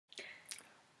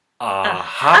A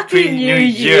Happy New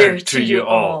Year to you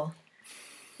all.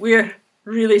 We're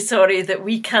really sorry that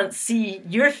we can't see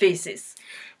your faces.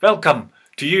 Welcome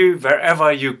to you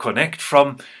wherever you connect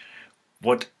from,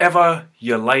 whatever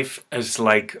your life is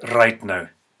like right now.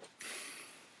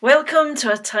 Welcome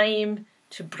to a time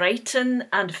to brighten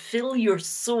and fill your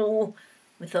soul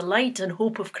with the light and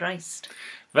hope of Christ.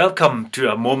 Welcome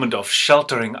to a moment of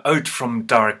sheltering out from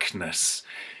darkness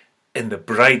in the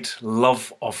bright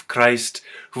love of Christ,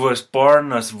 who was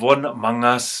born as one among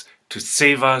us to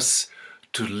save us,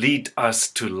 to lead us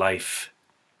to life.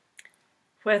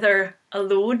 Whether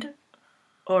alone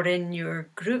or in your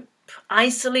group,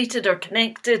 isolated or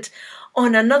connected,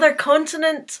 on another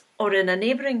continent or in a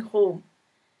neighbouring home,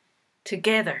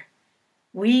 together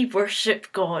we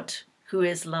worship God who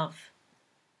is love.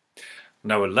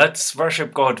 Now let's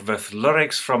worship God with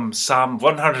lyrics from Psalm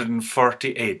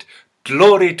 148.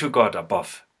 Glory to God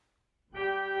above.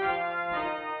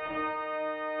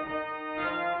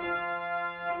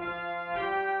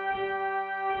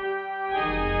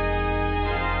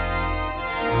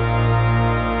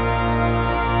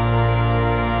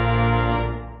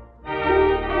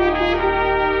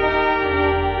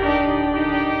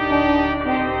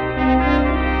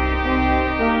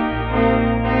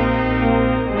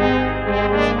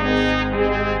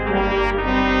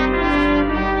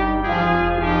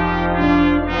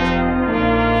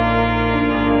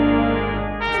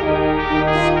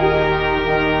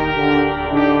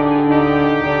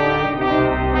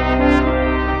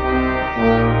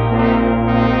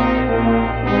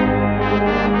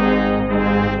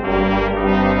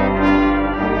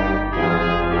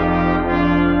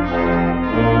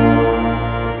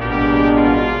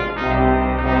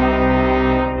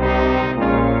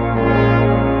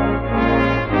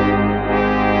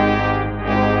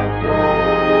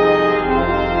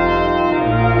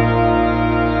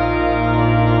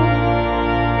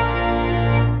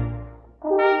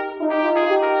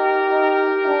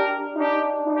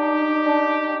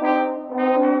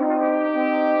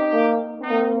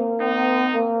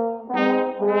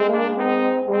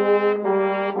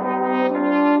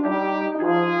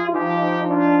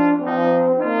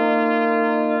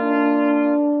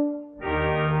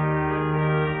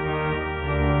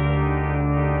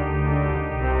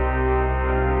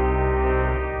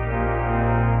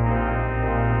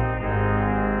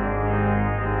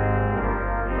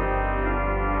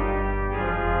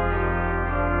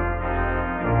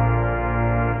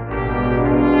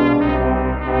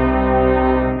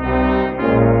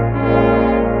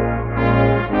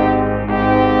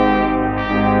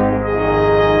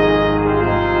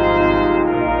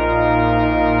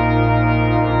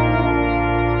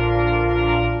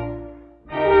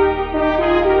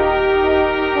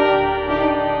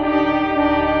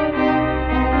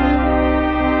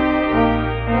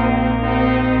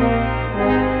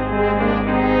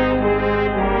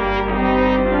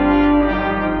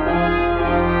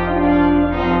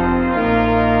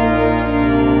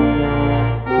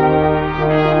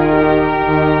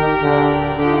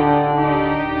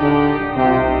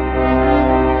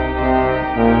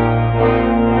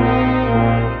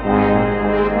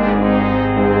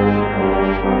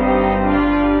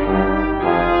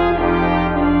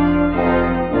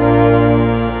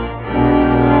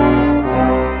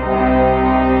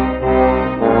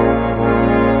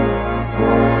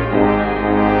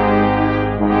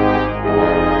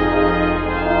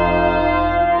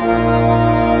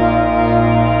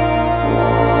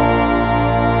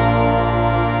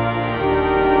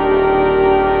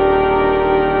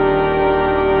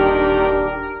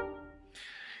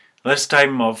 This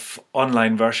time of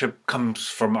online worship comes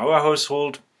from our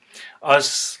household,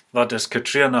 us, that is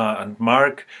Katrina and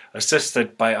Mark,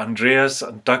 assisted by Andreas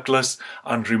and Douglas,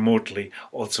 and remotely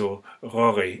also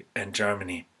Ruari in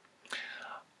Germany.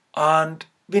 And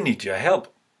we need your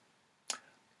help.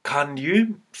 Can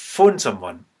you phone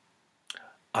someone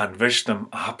and wish them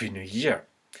a Happy New Year?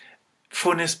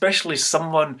 Phone especially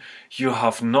someone you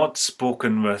have not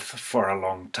spoken with for a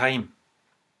long time.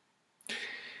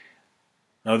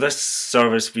 Now this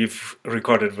service we've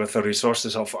recorded with the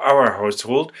resources of our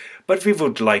household, but we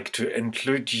would like to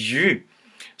include you.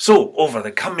 So over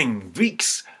the coming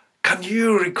weeks, can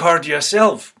you record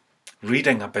yourself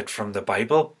reading a bit from the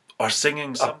Bible or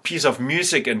singing a piece of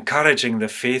music encouraging the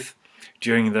faith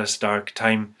during this dark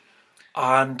time?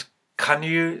 And can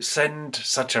you send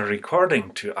such a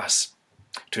recording to us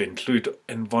to include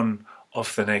in one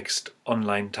of the next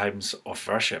online times of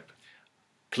worship?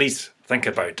 Please think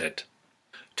about it.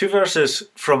 2 verses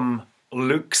from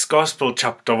Luke's Gospel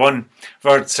chapter 1,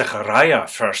 where Zechariah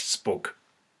first spoke.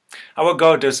 Our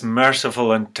God is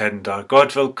merciful and tender.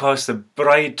 God will cause the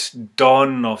bright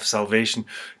dawn of salvation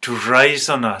to rise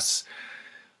on us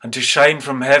and to shine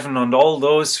from heaven on all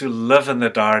those who live in the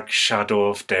dark shadow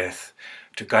of death,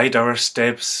 to guide our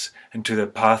steps into the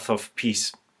path of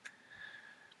peace.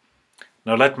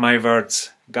 Now let my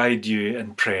words guide you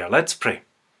in prayer. Let's pray.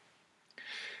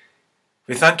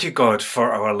 We thank you, God,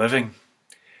 for our living.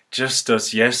 Just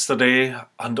as yesterday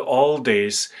and all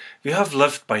days, we have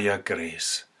lived by your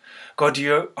grace. God,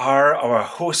 you are our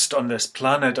host on this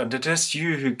planet, and it is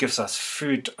you who gives us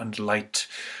food and light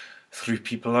through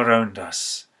people around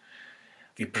us.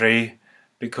 We pray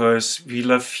because we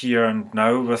live here and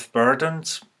now with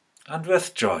burdens and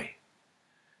with joy.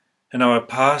 In our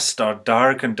past are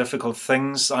dark and difficult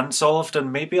things, unsolved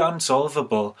and maybe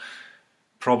unsolvable,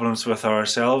 problems with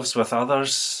ourselves, with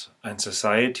others and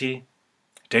society,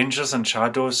 dangers and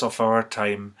shadows of our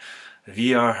time.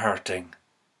 We are hurting.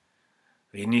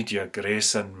 We need your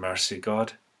grace and mercy,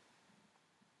 God.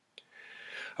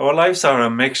 Our lives are a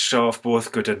mixture of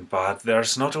both good and bad.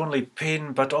 There's not only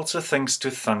pain, but also things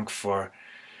to thank for.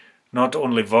 Not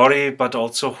only worry, but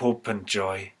also hope and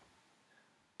joy.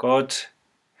 God,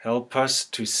 help us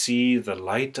to see the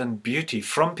light and beauty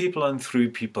from people and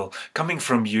through people, coming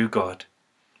from you, God.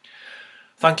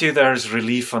 Thank you there is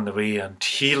relief on the way and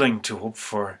healing to hope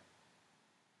for.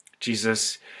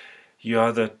 Jesus, you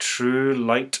are the true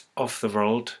light of the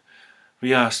world.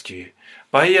 We ask you,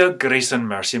 by your grace and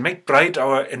mercy, make bright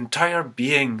our entire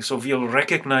being so we'll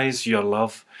recognize your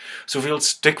love, so we'll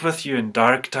stick with you in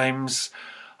dark times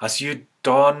as you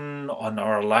dawn on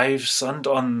our lives and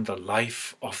on the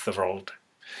life of the world.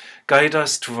 Guide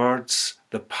us towards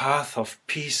the path of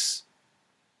peace.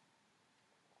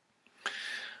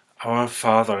 Our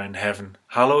Father in heaven,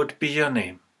 hallowed be your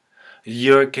name.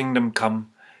 Your kingdom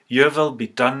come. Your will be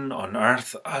done on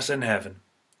earth as in heaven.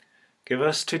 Give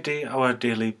us today our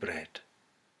daily bread.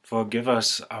 Forgive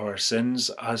us our sins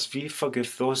as we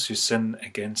forgive those who sin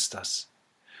against us.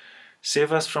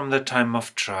 Save us from the time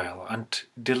of trial and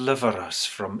deliver us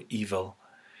from evil.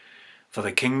 For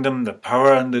the kingdom, the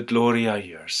power and the glory are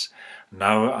yours,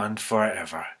 now and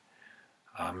forever.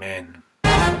 Amen.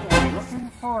 What are you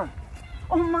looking for?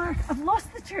 Oh, Mark, I've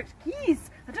lost the church keys.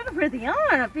 I don't know where they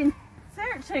are. I've been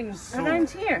searching around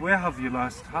here. Where have you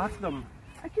last had them?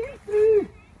 I came through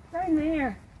down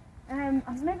there.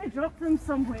 I've maybe dropped them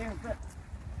somewhere, but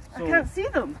I can't see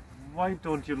them. Why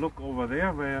don't you look over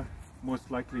there where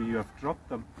most likely you have dropped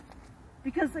them?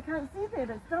 Because I can't see there,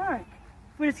 it's dark.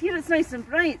 Whereas here it's nice and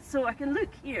bright, so I can look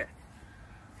here.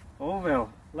 Oh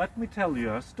well, let me tell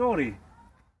you a story.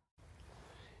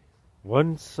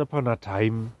 Once upon a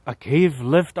time, a cave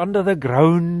lived under the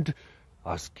ground,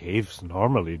 as caves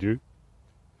normally do.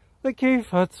 The cave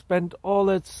had spent all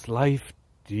its life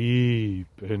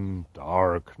deep in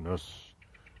darkness.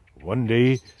 One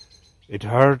day, it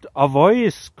heard a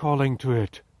voice calling to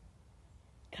it.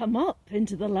 Come up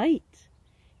into the light.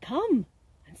 Come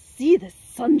and see the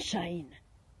sunshine.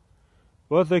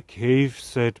 But the cave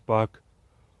said back,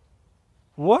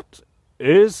 What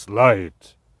is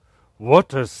light?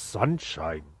 What is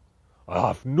sunshine? I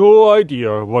have no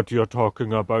idea what you're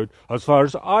talking about. As far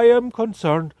as I am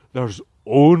concerned, there's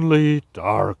only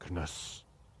darkness.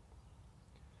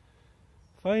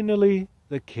 Finally,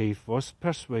 the cave was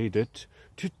persuaded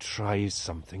to try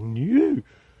something new,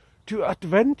 to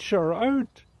adventure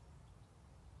out.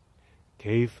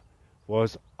 Cave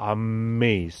was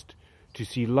amazed to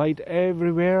see light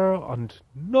everywhere and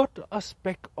not a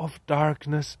speck of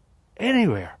darkness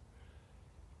anywhere.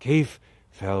 Cave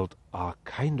felt a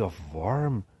kind of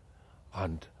warm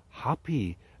and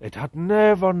happy it had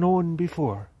never known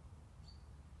before.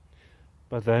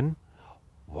 But then,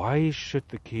 why should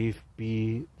the cave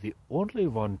be the only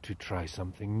one to try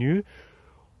something new?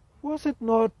 Was it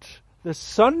not the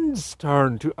sun's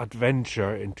turn to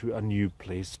adventure into a new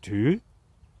place too?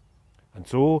 And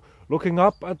so, looking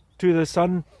up to the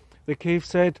sun, the cave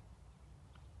said,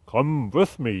 Come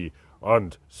with me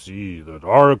and see the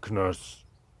darkness.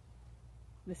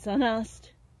 The sun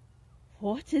asked,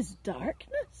 What is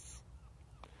darkness?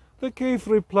 The cave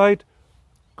replied,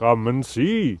 Come and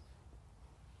see.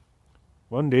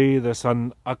 One day the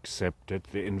sun accepted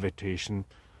the invitation,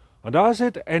 and as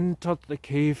it entered the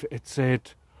cave it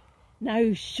said,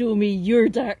 Now show me your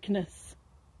darkness.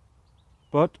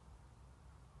 But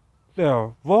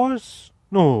there was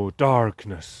no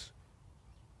darkness.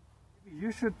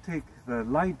 You should take the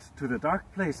light to the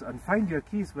dark place and find your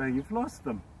keys where you've lost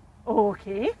them.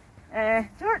 Okay.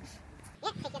 George?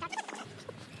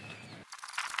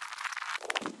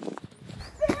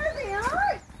 There they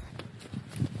are!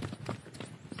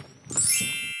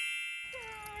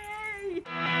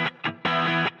 Yay!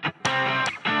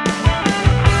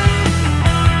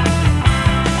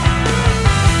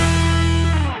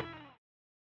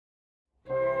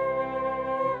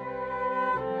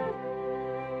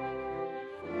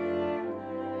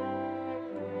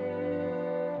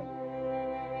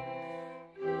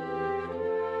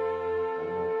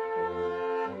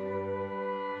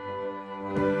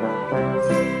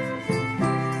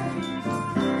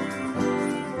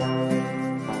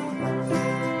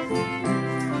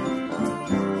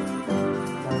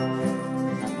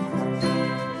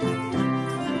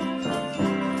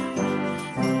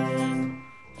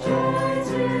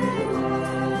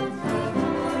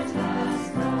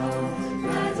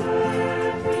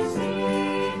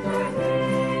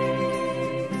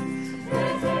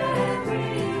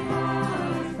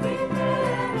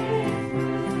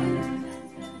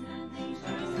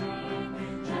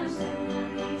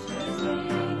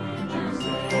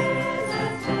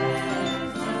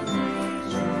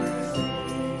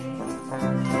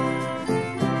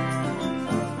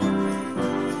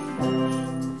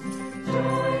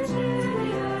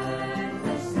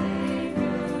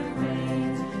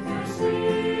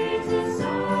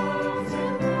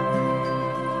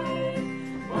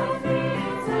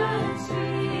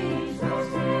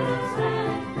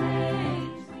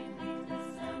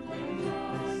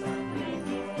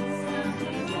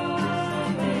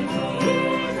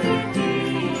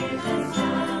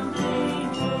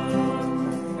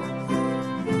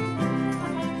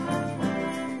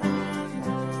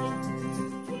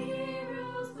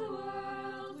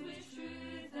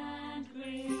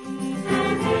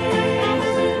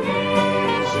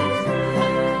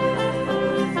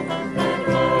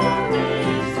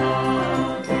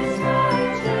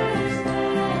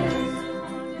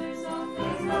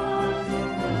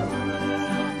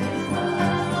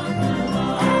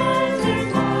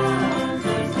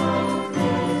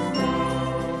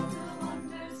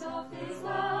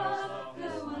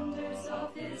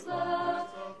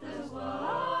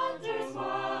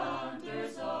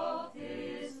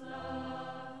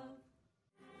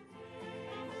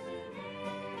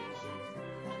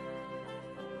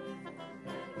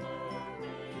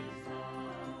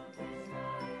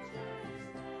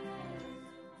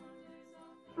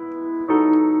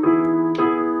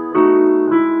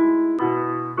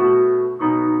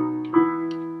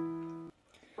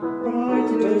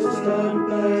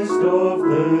 of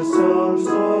the sons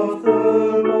of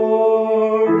the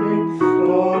morning.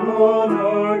 Dawn on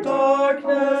our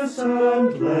darkness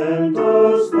and lend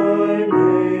us thy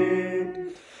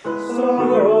name.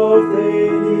 Star of the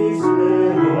east,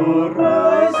 the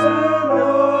horizon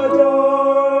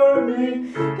adorning,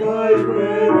 guide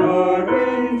where our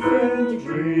infant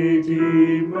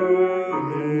Redeemer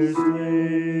is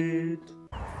laid.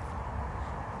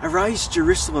 Arise,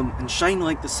 Jerusalem, and shine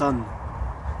like the sun.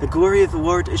 The glory of the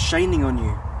Lord is shining on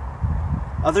you.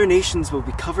 Other nations will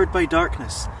be covered by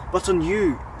darkness, but on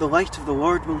you the light of the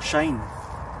Lord will shine.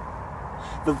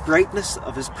 The brightness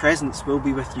of his presence will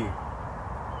be with you.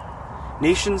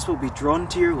 Nations will be drawn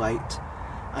to your light,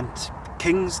 and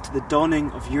kings to the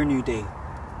dawning of your new day.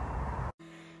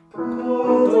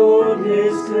 Gold on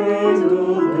his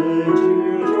cradle, the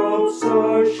dewdrops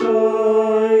are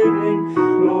shining.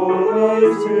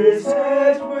 Glorifies his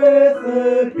head with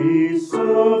the beasts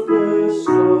of the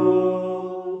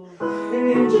stall.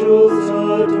 Angels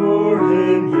adore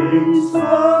him, hymns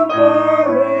slumber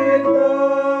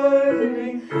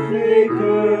reclining.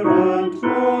 Maker and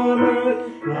monarch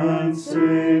and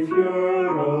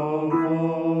Saviour of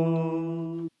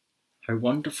all. How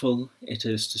wonderful it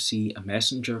is to see a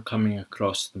messenger coming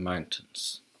across the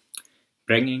mountains,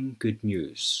 bringing good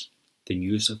news, the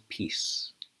news of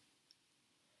peace.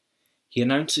 He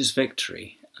announces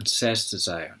victory and says to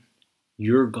Zion,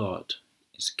 "Your God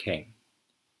is King."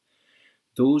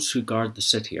 Those who guard the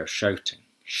city are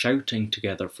shouting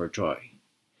together for joy.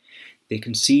 They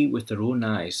can see with their own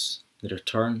eyes the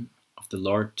return of the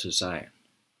Lord to Zion.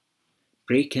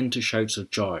 Break into shouts of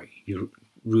joy, you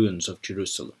ruins of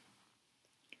Jerusalem.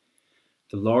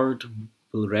 The Lord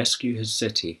will rescue his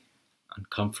city and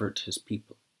comfort his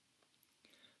people.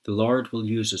 The Lord will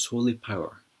use his holy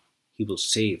power. He will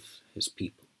save his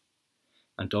people,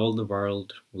 and all the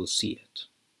world will see it.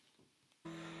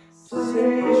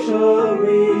 Say, shall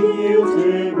we yield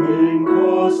him in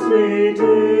costly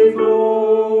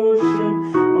devotion,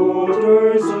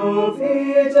 odors of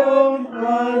Edom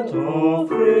and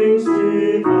offerings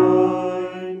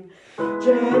divine,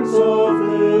 gems of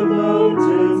the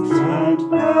mountains and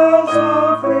pearls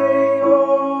of the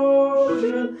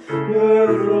ocean,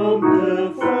 myrrh from the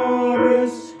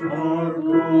forest, or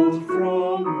gold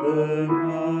from the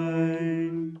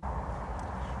mine.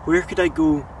 Where could I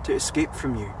go to escape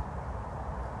from you?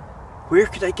 Where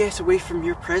could I get away from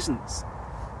your presence?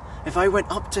 If I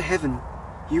went up to heaven,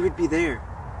 you would be there.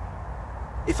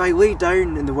 If I lay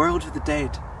down in the world of the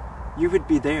dead, you would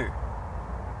be there.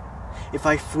 If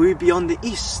I flew beyond the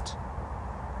east,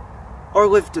 or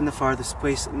lived in the farthest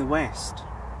place in the west,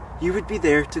 you would be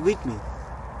there to lead me.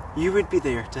 You would be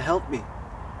there to help me.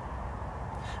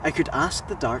 I could ask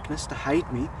the darkness to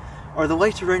hide me, or the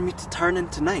light around me to turn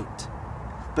into night.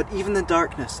 But even the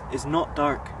darkness is not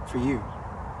dark for you,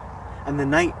 and the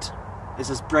night is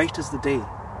as bright as the day.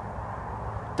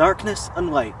 Darkness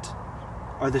and light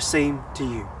are the same to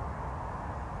you.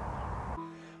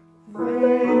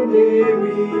 Vainly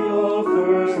we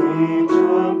offer each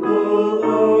ample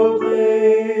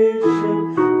oblation,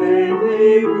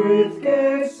 vainly with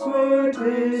gifts would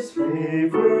his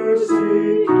favour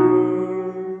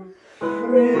secure.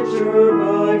 Richer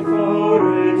by far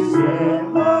is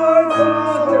the heart's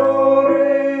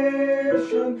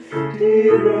adoration,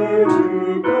 dearer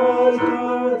to God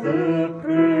are the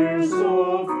prayers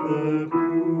of the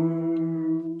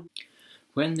poor.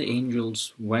 When the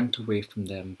angels went away from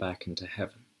them back into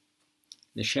heaven,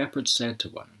 the shepherds said to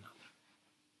one another,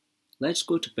 "Let's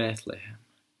go to Bethlehem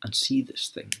and see this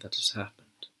thing that has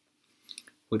happened,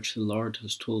 which the Lord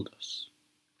has told us."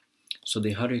 So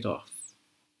they hurried off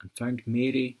and found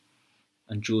Mary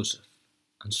and Joseph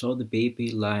and saw the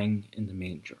baby lying in the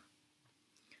manger.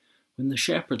 When the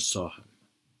shepherds saw him,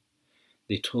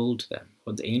 they told them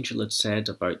what the angel had said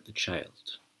about the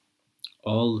child.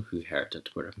 All who heard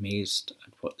it were amazed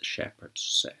at what the shepherds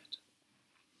said.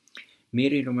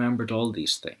 Mary remembered all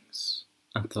these things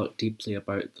and thought deeply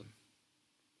about them.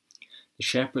 The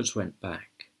shepherds went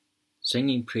back,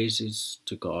 singing praises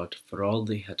to God for all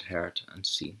they had heard and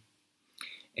seen.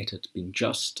 It had been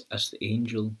just as the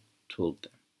angel told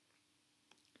them.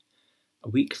 A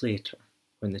week later,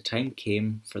 when the time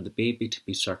came for the baby to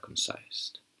be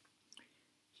circumcised,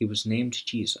 he was named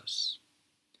Jesus,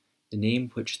 the name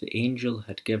which the angel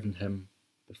had given him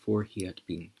before he had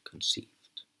been conceived.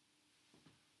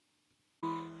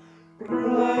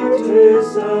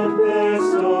 Brightest and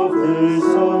best of the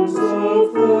sons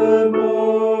of the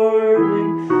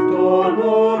morning, dawn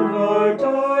on our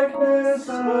darkness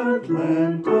and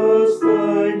lend us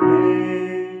thy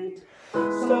maid.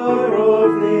 Star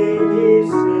of the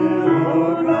east, the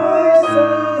horizon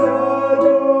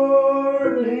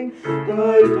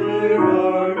right where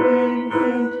our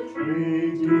infant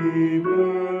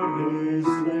Redeemer is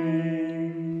laid.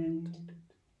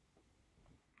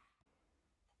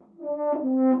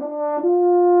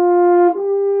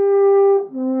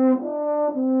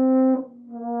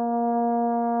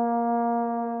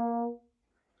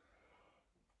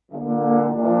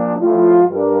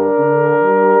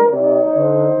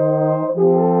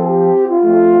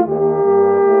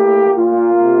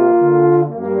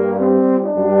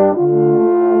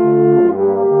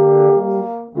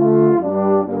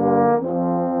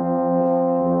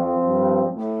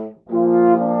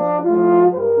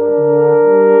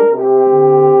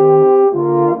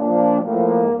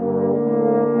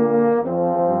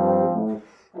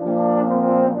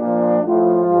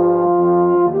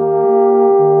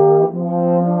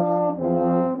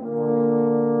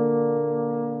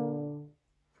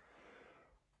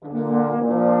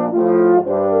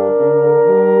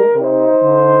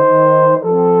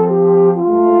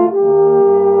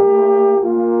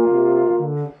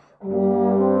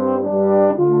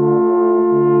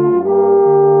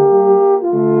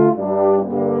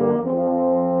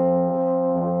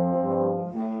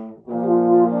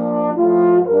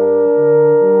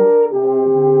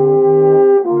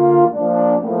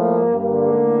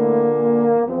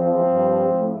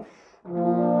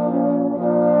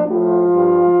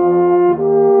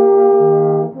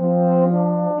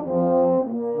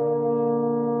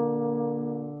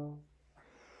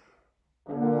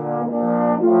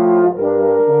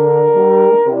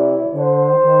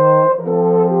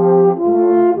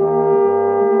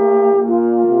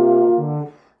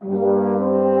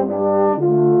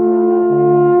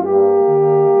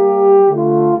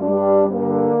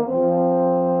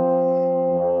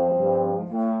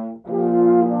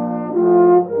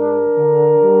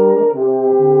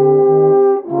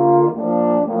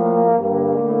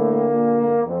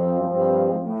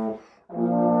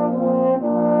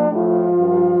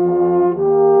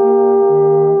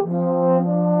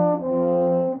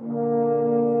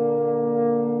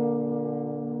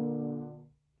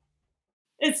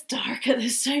 It's dark at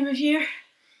this time of year.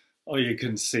 Oh, you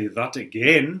can say that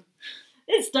again.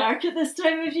 It's dark at this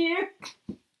time of year.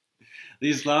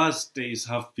 These last days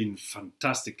have been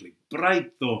fantastically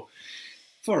bright, though,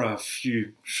 for a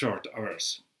few short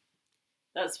hours.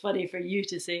 That's funny for you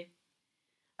to say.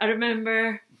 I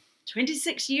remember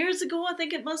 26 years ago, I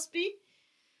think it must be,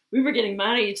 we were getting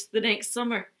married the next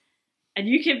summer, and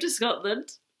you came to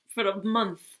Scotland for a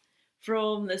month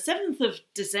from the 7th of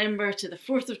December to the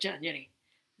 4th of January,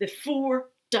 the 4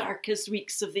 darkest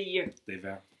weeks of the year. They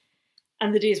were.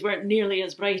 And the days weren't nearly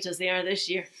as bright as they are this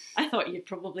year. I thought you'd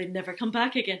probably never come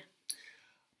back again.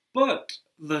 But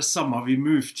the summer we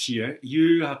moved here,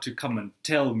 you had to come and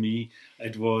tell me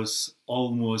it was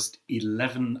almost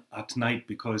 11 at night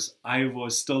because I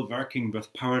was still working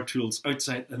with power tools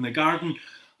outside in the garden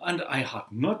and I had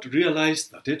not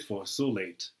realised that it was so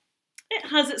late. It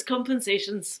has its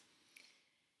compensations.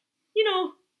 You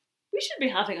know, we should be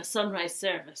having a sunrise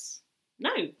service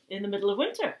now in the middle of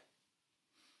winter.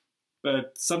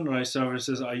 But sunrise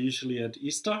services are usually at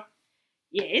Easter.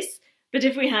 Yes, but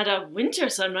if we had a winter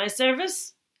sunrise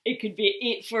service, it could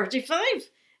be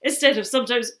 8:45 instead of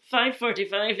sometimes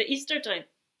 5:45 at Easter time.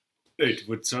 It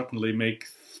would certainly make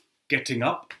getting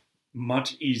up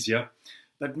much easier.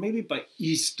 But maybe by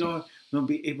Easter we'll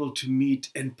be able to meet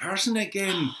in person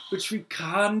again, which we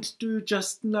can't do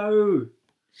just now.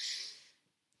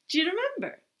 Do you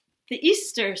remember the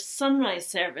Easter sunrise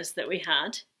service that we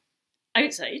had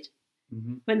outside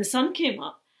when the sun came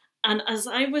up? And as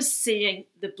I was saying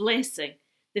the blessing,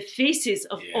 the faces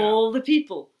of all the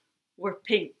people were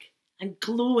pink and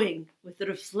glowing with the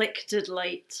reflected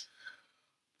light.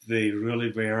 They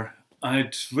really were.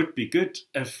 It would be good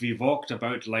if we walked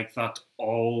about like that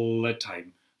all the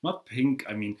time. Not pink,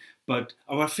 I mean, but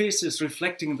our faces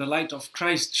reflecting the light of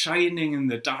Christ shining in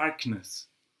the darkness.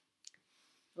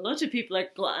 A lot of people are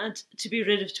glad to be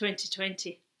rid of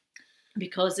 2020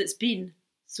 because it's been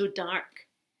so dark.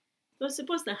 Though I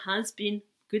suppose there has been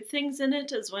good things in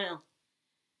it as well.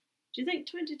 Do you think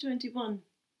 2021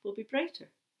 will be brighter?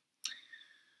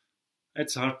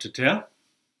 It's hard to tell.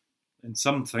 In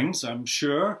some things, I'm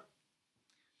sure.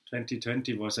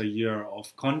 2020 was a year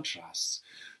of contrasts.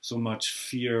 So much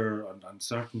fear and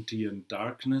uncertainty and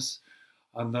darkness.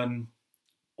 And then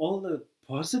all the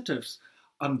positives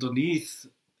underneath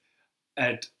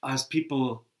it as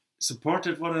people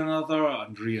supported one another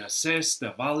and reassessed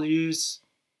their values.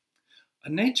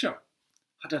 And nature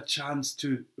had a chance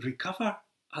to recover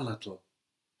a little.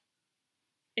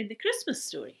 In the Christmas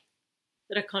story,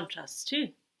 there are contrasts too.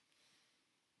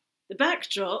 The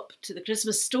backdrop to the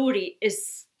Christmas story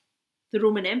is the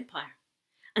Roman Empire,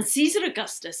 and Caesar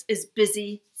Augustus is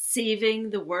busy saving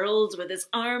the world with his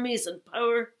armies and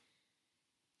power.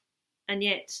 And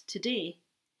yet today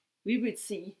we would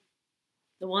see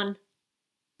the one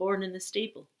born in the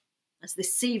stable as the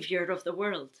saviour of the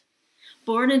world,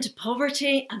 born into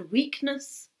poverty and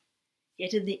weakness,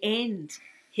 yet in the end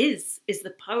his is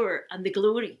the power and the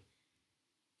glory.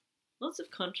 Lots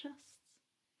of contrasts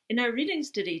in our readings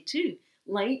today too.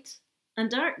 Light and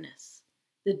darkness,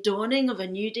 the dawning of a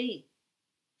new day.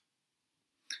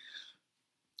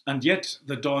 And yet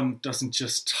the dawn doesn't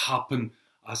just happen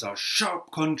as a sharp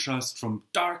contrast from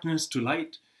darkness to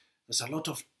light. There's a lot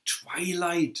of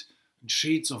twilight and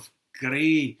shades of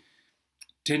grey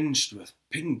tinged with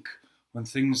pink when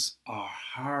things are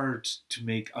hard to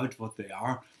make out what they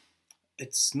are.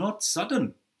 It's not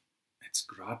sudden, it's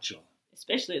gradual.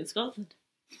 Especially in Scotland.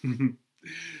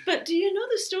 But do you know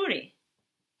the story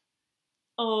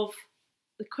of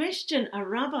the question a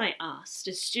rabbi asked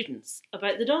his students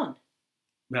about the dawn?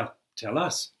 Well, tell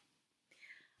us.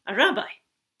 A rabbi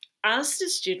asked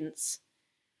his students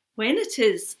when it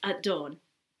is at dawn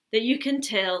that you can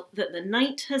tell that the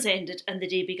night has ended and the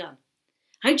day begun.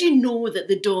 How do you know that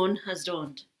the dawn has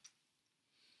dawned?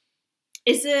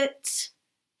 Is it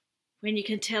when you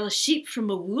can tell a sheep from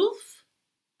a wolf?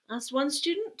 Asked one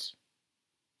student.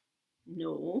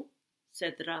 No,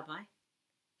 said the rabbi.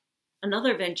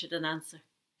 Another ventured an answer.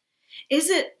 Is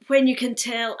it when you can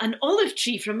tell an olive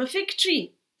tree from a fig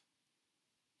tree?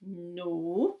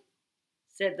 No,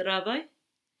 said the rabbi.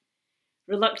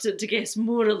 Reluctant to guess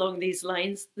more along these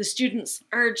lines, the students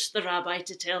urged the rabbi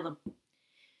to tell them.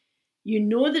 You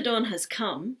know the dawn has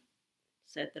come,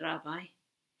 said the rabbi,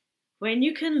 when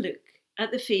you can look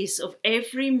at the face of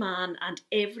every man and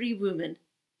every woman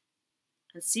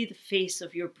and see the face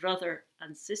of your brother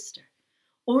and sister.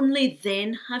 Only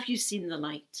then have you seen the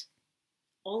light.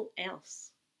 All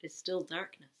else is still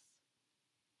darkness.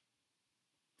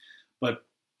 But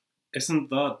isn't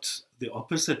that the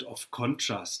opposite of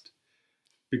contrast?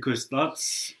 Because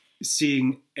that's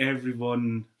seeing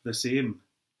everyone the same.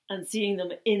 And seeing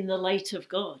them in the light of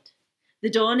God. The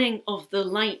dawning of the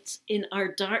light in our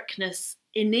darkness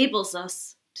enables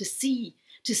us to see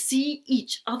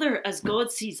each other as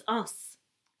God sees us.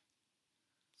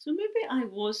 So maybe I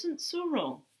wasn't so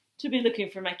wrong to be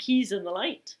looking for my keys in the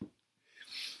light.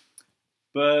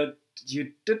 But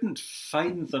you didn't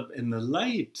find them in the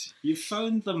light. You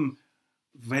found them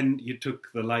when you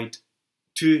took the light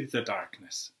to the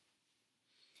darkness.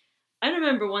 I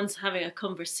remember once having a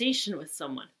conversation with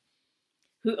someone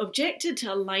who objected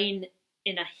to a line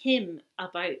in a hymn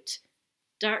about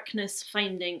darkness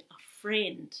finding a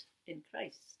friend in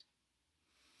Christ.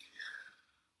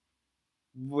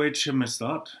 Which hymn is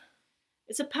that?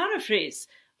 It's a paraphrase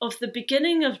of the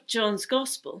beginning of John's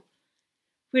Gospel,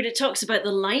 where it talks about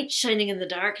the light shining in the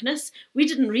darkness. We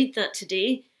didn't read that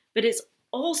today, but it's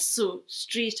also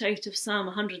straight out of Psalm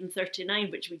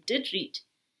 139, which we did read,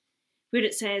 where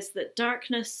it says that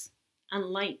darkness and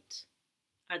light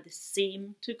are the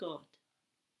same to God.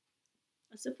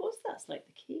 I suppose that's like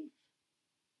the cave.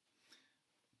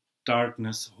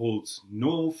 Darkness holds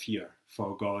no fear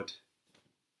for God.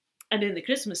 And in the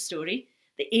Christmas story,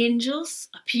 the angels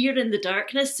appear in the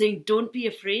darkness saying, "Don't be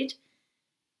afraid."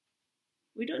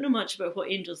 We don't know much about what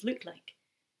angels look like,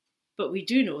 but we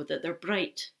do know that they're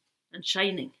bright and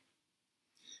shining.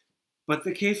 But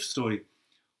the cave story,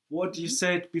 what you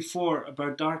said before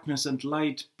about darkness and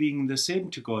light being the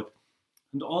same to God,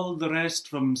 and all the rest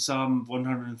from Psalm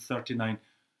 139,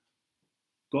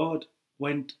 God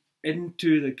went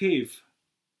into the cave.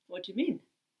 What do you mean?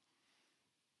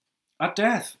 At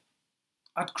death,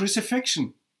 at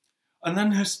crucifixion, and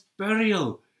then his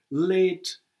burial laid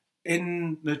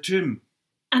in the tomb.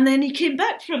 And then he came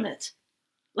back from it,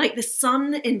 like the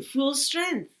sun in full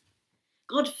strength.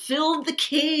 God filled the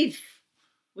cave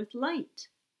with light.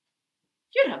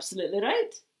 You're absolutely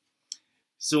right.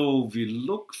 So we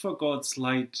look for God's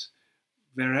light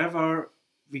wherever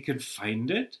we can find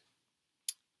it?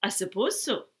 I suppose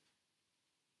so.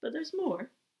 But there's more.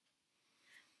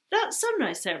 That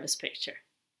sunrise service picture.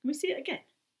 Can we see it again?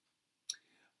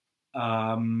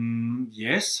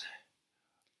 Yes.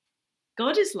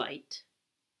 God is light,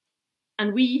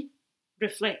 and we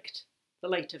reflect the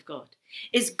light of God.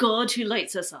 It's God who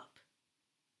lights us up.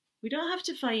 We don't have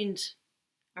to find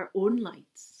our own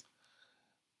lights.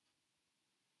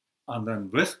 And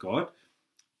then with God,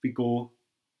 we go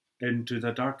into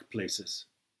the dark places.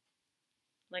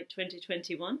 Like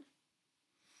 2021?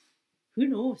 Who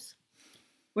knows?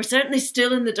 We're certainly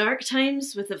still in the dark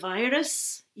times with the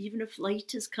virus, even if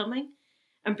light is coming.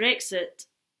 And Brexit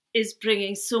is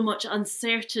bringing so much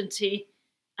uncertainty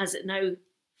as it now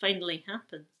finally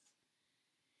happens.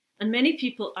 And many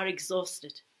people are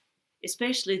exhausted,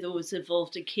 especially those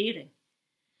involved in caring.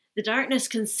 The darkness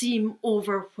can seem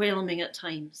overwhelming at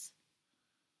times,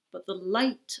 but the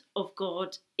light of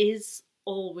God is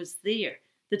always there.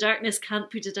 The darkness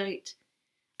can't put it out.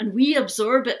 And we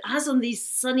absorb it, as on these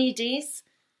sunny days,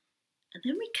 and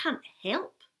then we can't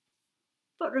help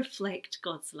but reflect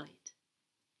God's light.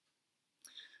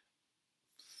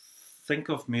 Think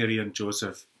of Mary and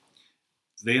Joseph.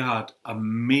 They had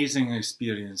amazing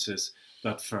experiences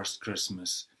that first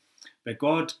Christmas, where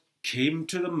God came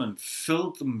to them and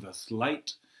filled them with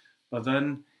light, but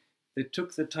then they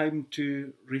took the time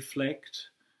to reflect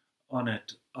on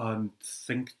it and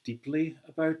think deeply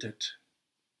about it.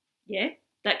 Yeah,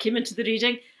 that came into the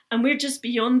reading, and we're just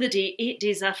beyond the day, 8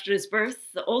 days after his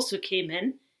birth, that also came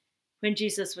in when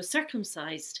Jesus was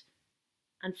circumcised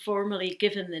and formally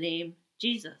given the name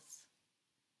Jesus.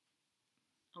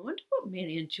 I wonder what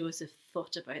Mary and Joseph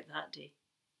thought about that day.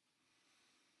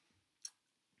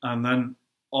 And then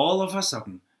all of a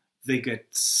sudden, they get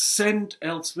sent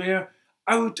elsewhere,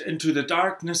 out into the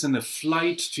darkness in a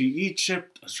flight to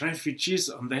Egypt as refugees,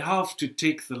 and they have to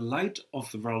take the light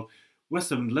of the world with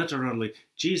them, literally,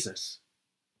 Jesus.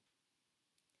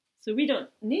 So we don't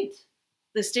need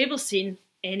the stable scene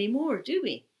anymore, do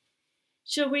we?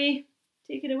 Shall we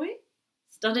take it away?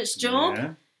 It's done its job.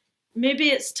 Yeah. Maybe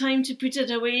it's time to put it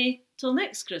away till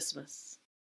next Christmas.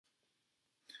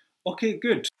 Okay,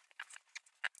 good.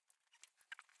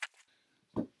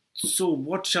 So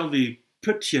what shall we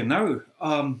put here now?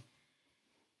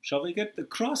 Shall we get the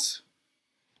cross?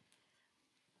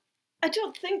 I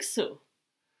don't think so.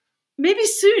 Maybe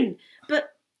soon,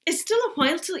 but it's still a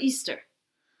while till Easter.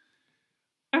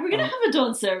 Are we going to have a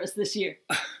dawn service this year?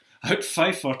 At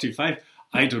 5:45.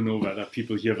 I don't know whether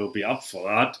people here will be up for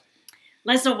that.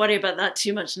 Let's not worry about that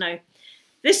too much now.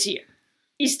 This year,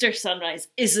 Easter sunrise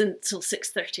isn't till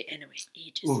 6:30 anyway,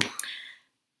 ages. Ooh.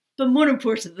 But more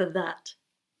important than that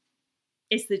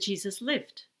is that Jesus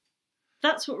lived.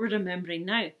 That's what we're remembering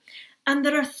now. And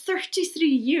there are 33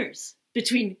 years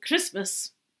between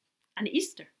Christmas and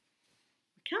Easter.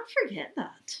 We can't forget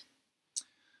that.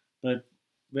 But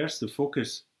where's the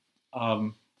focus?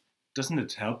 Doesn't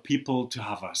it help people to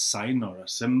have a sign or a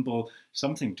symbol,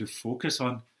 something to focus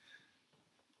on?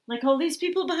 Like all these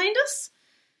people behind us?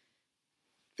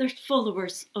 They're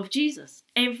followers of Jesus,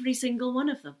 every single one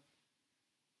of them.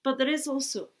 But there is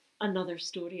also another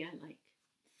story I like.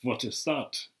 What is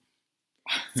that?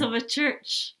 It's of a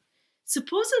church,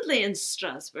 supposedly in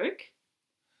Strasbourg,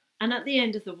 and at the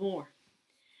end of the war.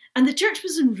 And the church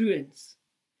was in ruins,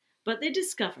 but they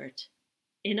discovered,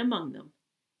 in among them,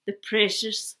 the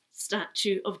precious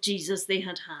statue of Jesus they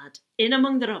had had, in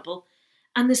among the rubble,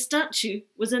 and the statue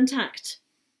was intact,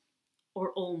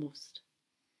 or almost.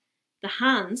 The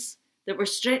hands that were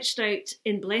stretched out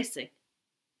in blessing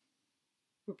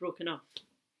were broken off.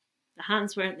 The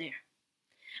hands weren't there.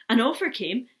 An offer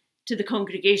came to the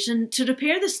congregation to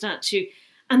repair the statue,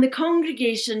 and the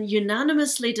congregation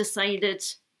unanimously decided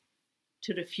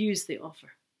to refuse the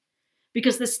offer,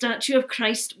 because the statue of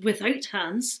Christ without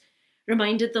hands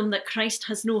reminded them that Christ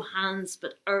has no hands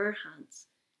but our hands.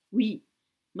 We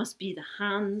must be the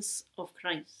hands of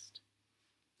Christ.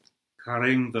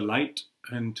 Carrying the light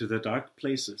into the dark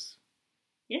places.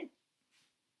 Yeah,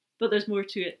 but there's more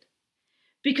to it.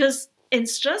 Because in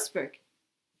Strasbourg,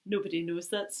 nobody knows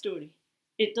that story.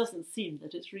 It doesn't seem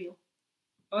that it's real.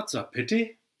 That's a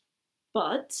pity.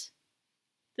 But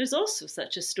there's also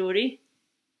such a story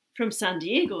from San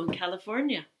Diego in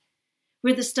California,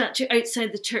 where the statue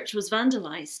outside the church was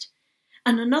vandalised,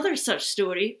 and another such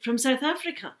story from South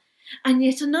Africa, and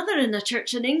yet another in a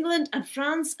church in England and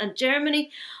France and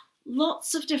Germany.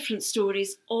 Lots of different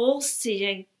stories, all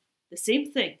saying the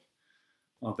same thing.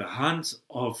 Well, the hands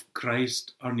of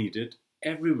Christ are needed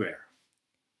everywhere.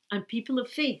 And people of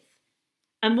faith,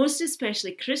 and most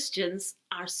especially Christians,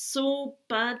 are so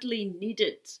badly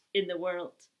needed in the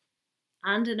world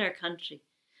and in our country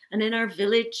and in our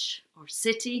village or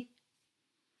city.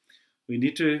 We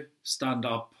need to stand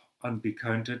up and be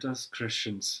counted as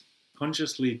Christians,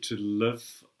 consciously to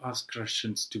live as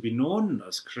Christians, to be known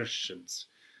as Christians,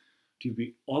 to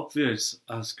be obvious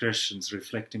as Christians,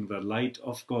 reflecting the light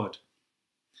of God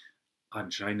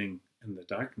and shining in the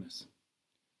darkness.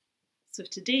 So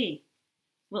today,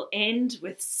 we'll end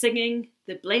with singing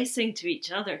the blessing to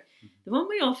each other, the one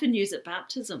we often use at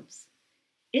baptisms.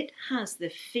 It has the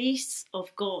face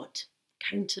of God.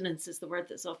 Countenance is the word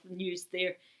that's often used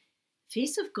there.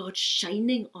 Face of God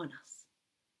shining on us.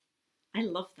 I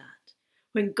love that.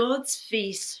 When God's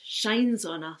face shines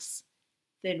on us,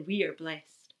 then we are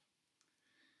blessed.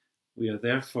 We are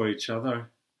there for each other.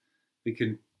 We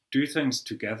can do things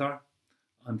together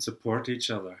and support each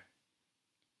other.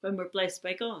 When we're blessed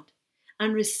by God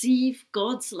and receive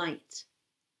God's light,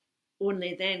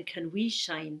 only then can we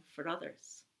shine for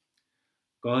others.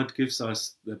 God gives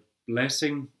us the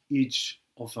blessing each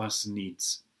of us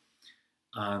needs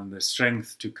and the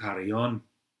strength to carry on.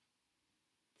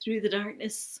 Through the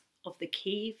darkness of the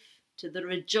cave to the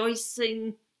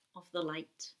rejoicing of the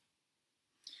light.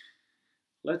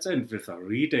 Let's end with a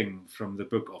reading from the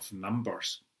book of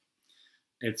Numbers.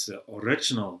 It's the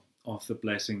original of the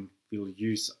blessing we'll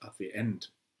use at the end.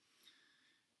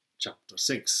 Chapter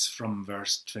 6 from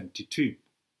verse 22.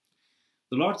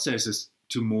 The Lord says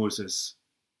to Moses,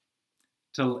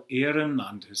 "Tell Aaron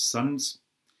and his sons,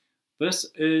 this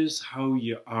is how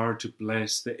you are to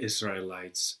bless the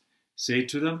Israelites. Say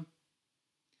to them,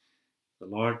 the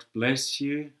Lord bless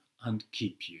you and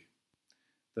keep you.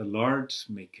 The Lord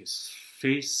make his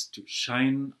face to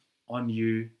shine on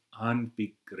you and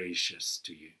be gracious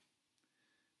to you.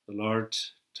 The Lord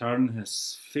turn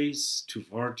his face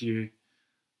toward you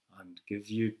and give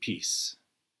you peace."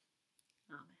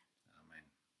 Amen. Amen.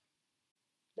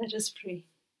 Let us pray.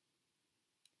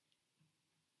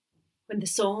 When the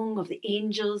song of the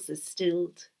angels is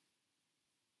stilled,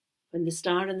 when the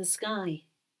star in the sky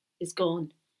is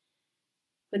gone,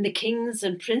 when the kings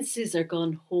and princes are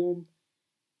gone home,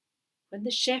 when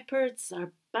the shepherds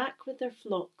are back with their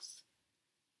flocks,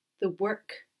 the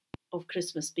work of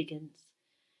Christmas begins,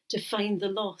 to find the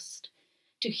lost,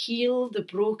 to heal the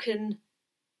broken,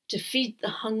 to feed the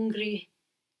hungry,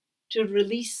 to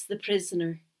release the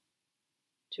prisoner,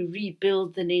 to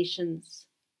rebuild the nations,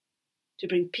 to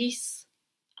bring peace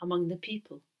among the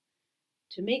people,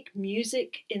 to make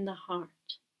music in the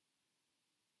heart.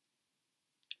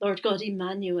 Lord God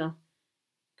Emmanuel,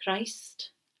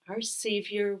 Christ, our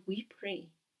Saviour, we pray.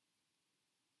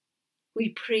 We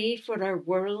pray for our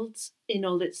world in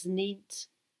all its needs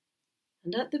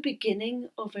and at the beginning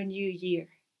of a new year.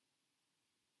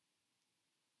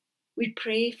 We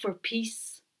pray for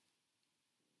peace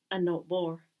and not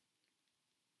war.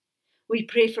 We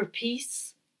pray for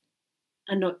peace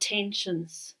and not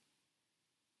tensions.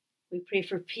 We pray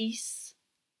for peace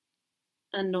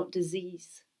and not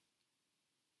disease.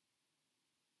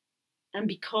 And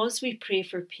because we pray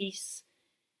for peace,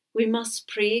 we must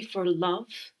pray for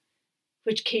love,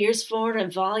 which cares for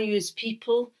and values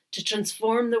people to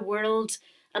transform the world,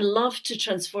 and love to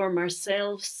transform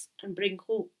ourselves and bring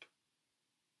hope.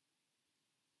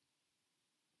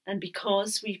 And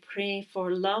because we pray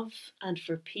for love and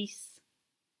for peace,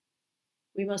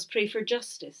 we must pray for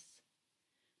justice,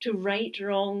 to right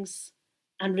wrongs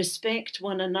and respect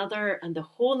one another and the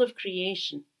whole of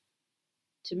creation,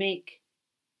 to make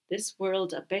this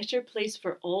world a better place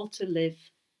for all to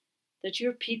live, that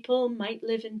your people might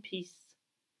live in peace.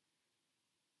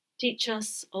 Teach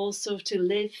us also to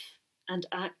live and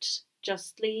act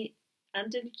justly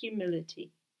and in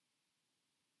humility.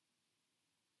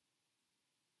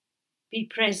 Be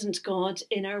present, God,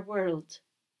 in our world,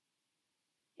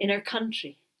 in our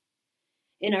country,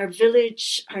 in our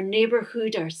village, our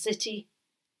neighbourhood, our city.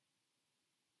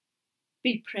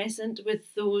 Be present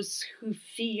with those who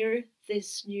fear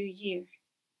this new year.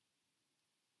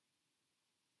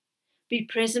 Be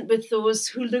present with those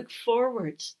who look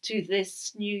forward to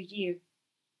this new year.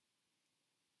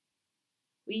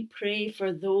 We pray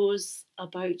for those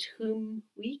about whom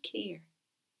we care.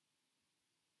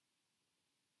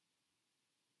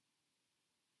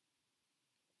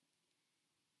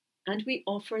 And we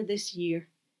offer this year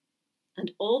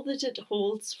and all that it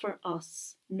holds for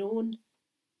us, known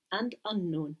and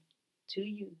unknown, to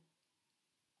you.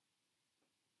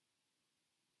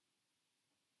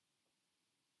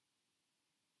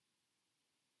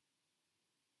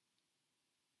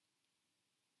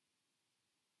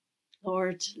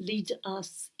 Lord, lead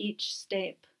us each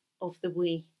step of the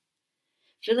way,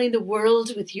 filling the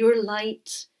world with your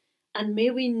light, and may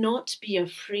we not be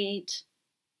afraid,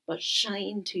 but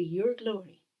shine to your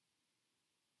glory.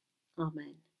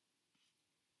 Amen.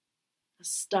 As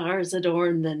stars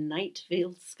adorn the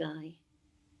night-veiled sky,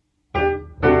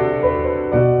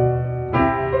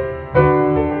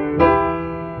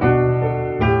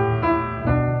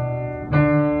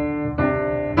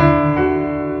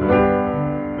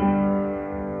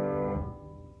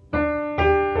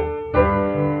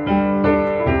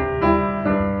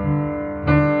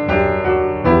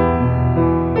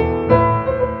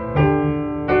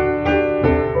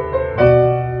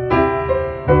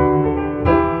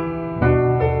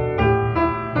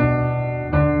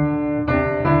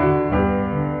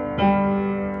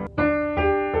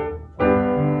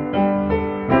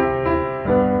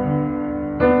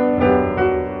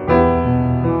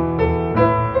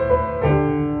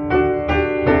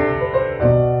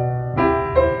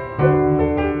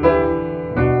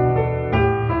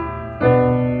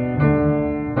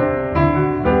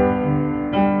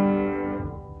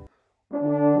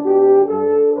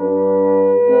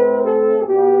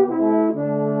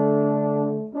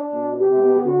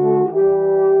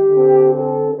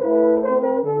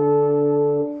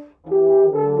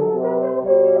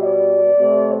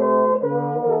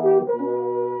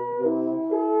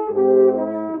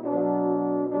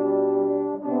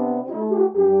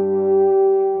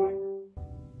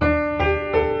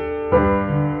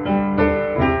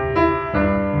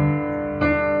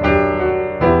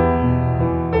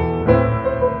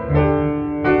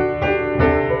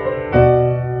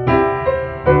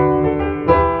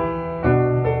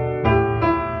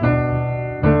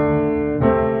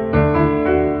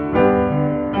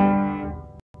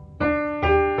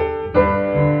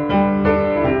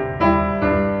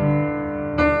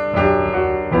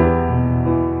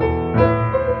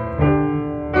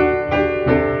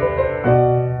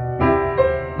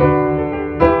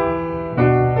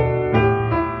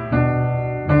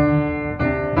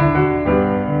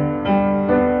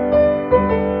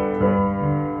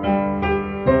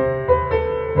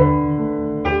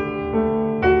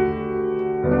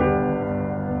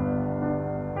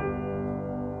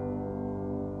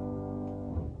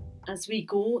 as we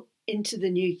go into the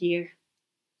new year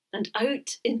and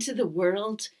out into the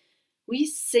world, we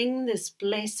sing this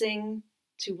blessing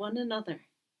to one another.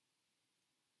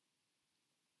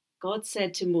 God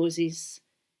said to Moses,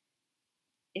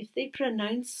 "If they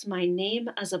pronounce my name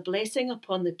as a blessing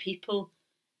upon the people,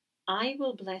 I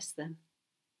will bless them."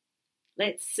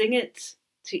 Let's sing it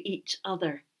to each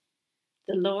other.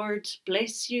 The Lord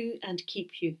bless you and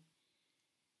keep you.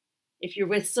 If you're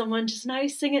with someone just now,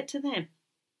 sing it to them.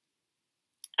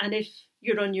 And if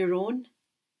you're on your own,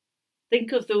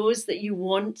 think of those that you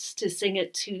want to sing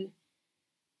it to,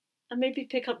 and maybe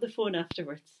pick up the phone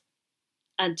afterwards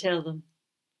and tell them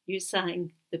you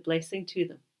sang the blessing to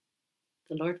them.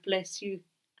 The Lord bless you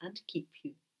and keep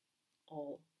you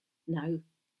all, now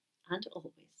and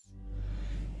always.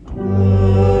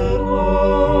 The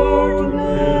Lord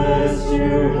bless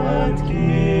you and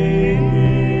keep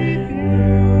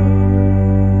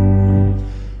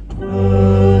you.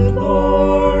 The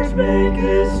Lord make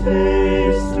his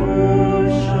face to